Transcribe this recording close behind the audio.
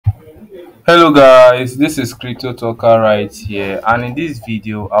Hello guys, this is Crypto Talker right here, and in this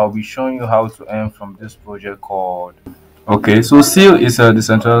video I'll be showing you how to earn from this project called SUI is a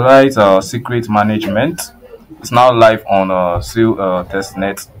decentralized secret management. It's now live on Sui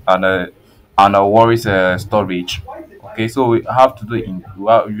Testnet and Walrus Storage. Okay, so we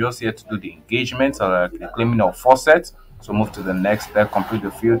just here to do the engagement, the claiming of faucet. So move to the next step, complete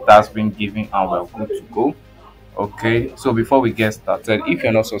the field task being given, and we're good to go. Okay, so before we get started, if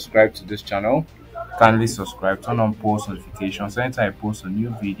you're not subscribed to this channel, kindly subscribe, turn on post notifications. Anytime I post a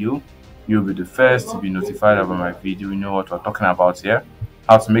new video, you'll be the first to be notified about my video. You know what we're talking about here,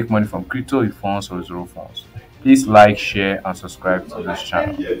 how to make money from crypto with funds or zero funds. Please like, share, and subscribe to this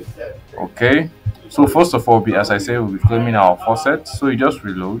channel. Okay, so first of all, as I said, we'll be claiming our faucet. So you just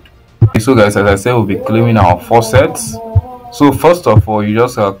reload. Okay, so guys, as I said, we'll be claiming our faucets. So first of all, you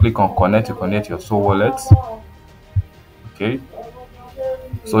just click on connect to connect your Soul wallet. Okay,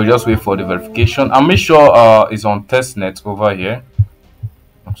 so just wait for the verification and make sure it's on testnet over here.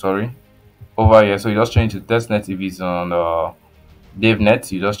 I'm sorry, over here. So you just change to testnet. If it's on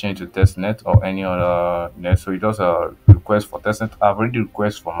devnet, you just change to testnet or any other net. So you just request for testnet. I've already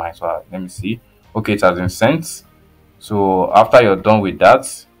request for mine, so let me see. Okay, it has been sent. So after you're done with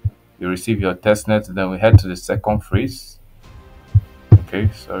that, you receive your testnet. Then we head to the second phrase. Okay,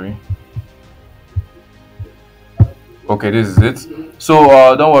 sorry. Okay, this is it.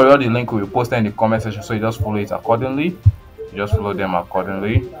 So don't worry, all the link will be posted in the comment section, so you just follow it accordingly. You just follow them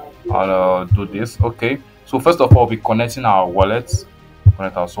accordingly. I'll do this. Okay, so first of all, we'll be connecting our wallet.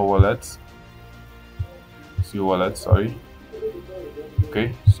 Connect our Soul wallet. See wallet, sorry.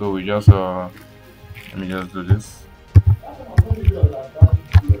 Okay, so we just let me just do this.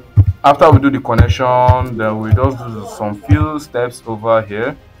 After we do the connection, then we just do some few steps over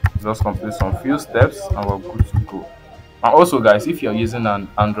here. Just complete some few steps and we're good to go. And also guys, if you're using an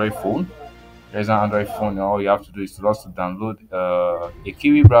Android phone, all you have to do is just to download a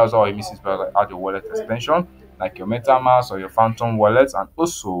Kiwi browser or a Mrs. browser, add your wallet extension like your MetaMask or your Phantom wallet, and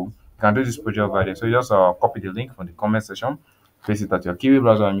also you can do this project over there. So you just copy the link from the comment section, paste it at your Kiwi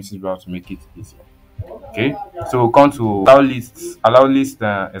browser or Mrs. browser to make it easier. Okay, so we'll come to allow list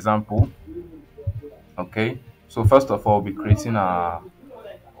example. Okay, so first of all, we'll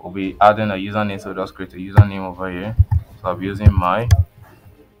be adding a username. So just create a username over here. So I'll be using my.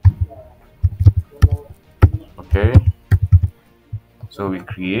 Okay, so we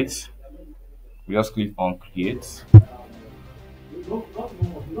just click on create.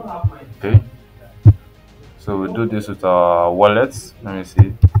 Okay, so we do this with our wallet. Let me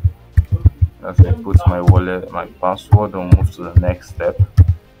see. Let me put my wallet, my password, and move to the next step.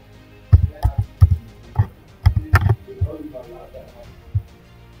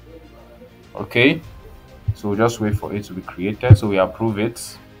 Okay, so we'll just wait for it to be created. So we approve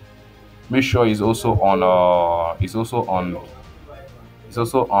it. Make sure it's also on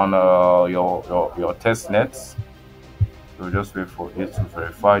your test net. So just wait for it to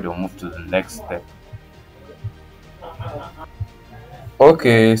verify, then move to the next step.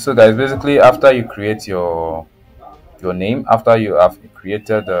 Okay, so guys, basically after you create your name, after you have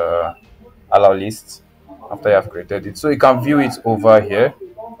created the allow list, after you have created it, so you can view it over here.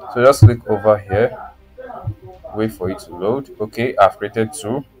 So just click over here, wait for it to load. Okay, I've created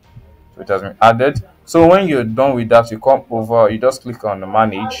two, so it has been added. So when you're done with that, you come over, you just click on the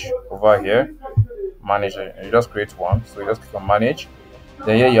manage over here, manage, and you just create one. So you just click on manage,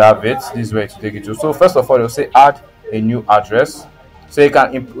 then here you have it. This is where to take it to. So first of all, you'll say add a new address. So you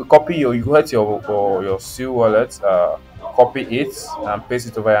can copy you go to your Sui wallet, copy it and paste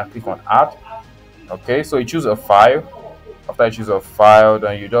it over here and click on add. Okay, so you choose a file. After you choose a file,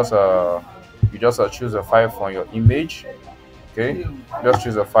 then you just choose a file from your image. Okay, just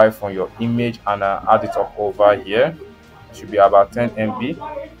choose a file from your image and add it up over here. It should be about 10 MB.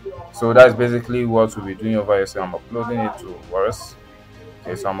 So that's basically what we'll be doing over here. So I'm uploading it to Walrus.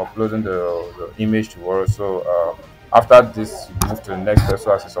 Okay, so I'm uploading the image to Walrus. So after this, you move to the next step.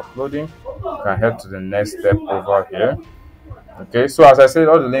 So as it's uploading, you can head to the next step over here. Okay, so as I said,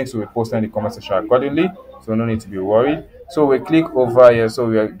 all the links will be posted in the comment section accordingly, so no need to be worried. So we click over here. So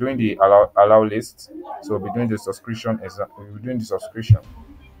we are doing the allow list. So we'll be doing the subscription. We'll be doing the subscription.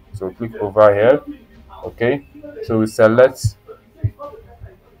 So click over here. Okay, so we select.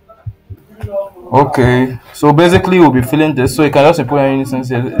 Okay, so basically we'll be filling this. So you can just put anything.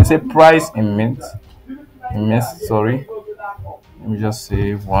 Say price in mint. Sorry. Let me just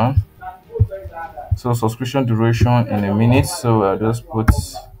say one. So subscription duration in a minute. So I'll just put.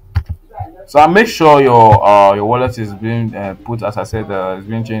 So I make sure your wallet is being put, as I said, is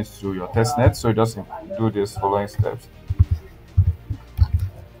being changed to your testnet. So just do this following steps.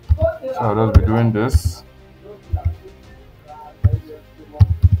 So I'll just be doing this.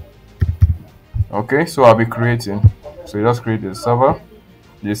 Okay, so I'll be creating. So you just create the server,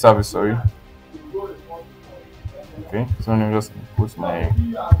 the service, sorry. Okay, so let me just put my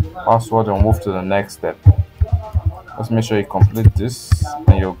password and move to the next step. Just make sure you complete this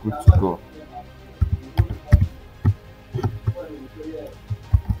and you're good to go.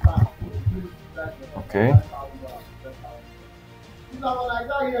 Okay.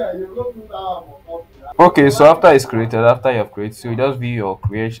 Okay, so after it's created, after you have created, so you just view your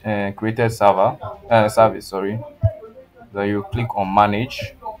created server service, sorry. Then you click on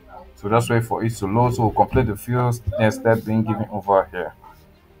manage. So just wait for it to load. So we'll complete the few steps being given over here.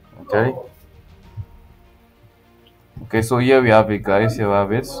 Okay. Okay, so here we have it, guys. Here we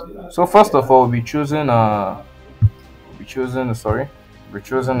have it. So first of all, we're choosing an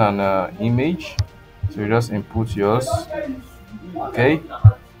image. So you just input yours. Okay.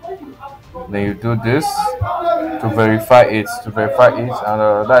 Then you do this to verify it. And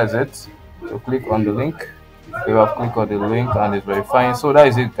that is it. So click on the link. You have click on the link and it's verifying. So that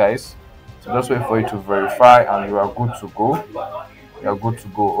is it, guys. So just wait for it to verify and you are good to go. You are good to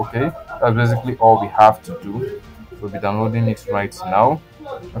go. Okay, that's basically all we have to do. We'll be downloading it right now.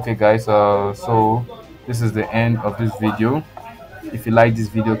 Okay, guys. So this is the end of this video. If you like this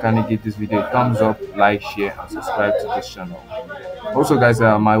video, kindly give this video a thumbs up, like, share, and subscribe to this channel. Also, guys,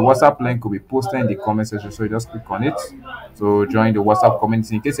 my WhatsApp link will be posted in the comment section, so you just click on it. So join the WhatsApp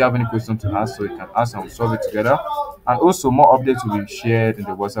community in case you have any questions to ask, so you can ask and we'll solve it together. And also, more updates will be shared in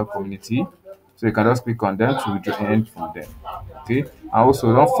the WhatsApp community, so you can just click on them to join from there. Okay, and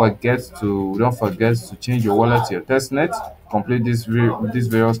also don't forget to change your wallet to your testnet. Complete these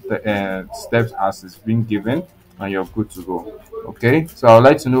various steps as it's been given, and you're good to go. Okay, so I would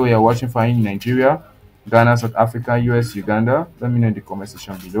like to know where you're watching from in Nigeria, Ghana, South Africa, US, Uganda. Let me know in the comment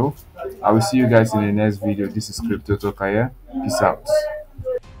section below. I will see you guys in the next video. This is Crypto Talker here. Peace out.